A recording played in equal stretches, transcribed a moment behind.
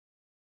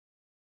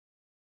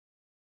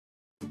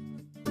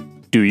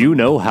Do you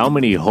know how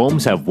many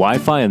homes have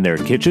Wi-Fi in their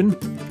kitchen?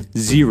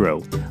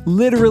 Zero.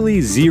 Literally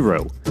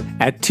zero.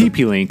 At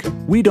TP-Link,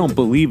 we don't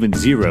believe in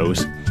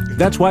zeros.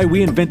 That's why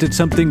we invented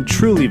something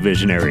truly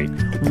visionary: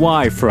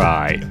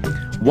 Wi-Fi.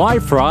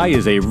 Wi-Fi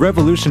is a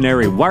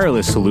revolutionary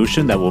wireless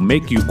solution that will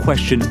make you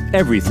question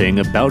everything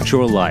about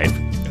your life.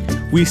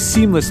 We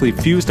seamlessly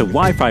fused a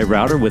Wi-Fi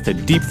router with a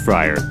deep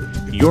fryer.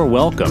 You're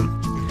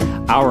welcome.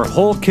 Our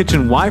whole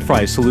kitchen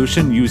Wi-Fi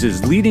solution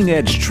uses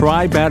leading-edge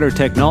tri-batter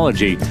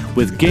technology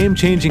with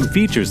game-changing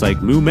features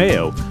like Moo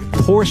Mayo,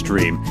 Pour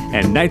Stream,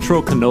 and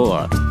Nitro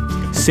Canola.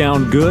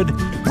 Sound good?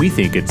 We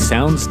think it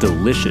sounds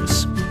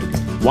delicious.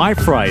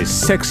 Wi-Fi's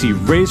sexy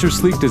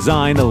razor-sleek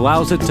design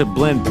allows it to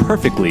blend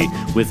perfectly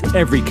with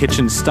every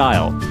kitchen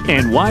style.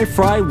 And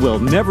Wi-Fi will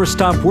never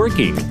stop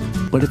working.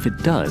 But if it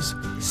does,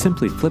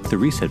 simply flip the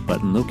reset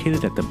button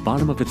located at the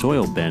bottom of its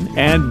oil bin,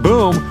 and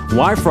boom,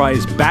 Wi-Fi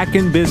is back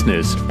in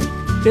business.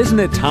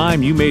 Isn't it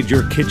time you made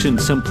your kitchen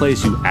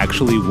someplace you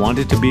actually want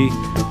it to be?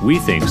 We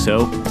think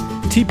so.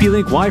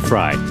 TP-Link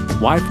Wi-Fi.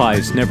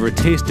 Wi-Fi's never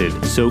tasted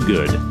so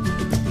good.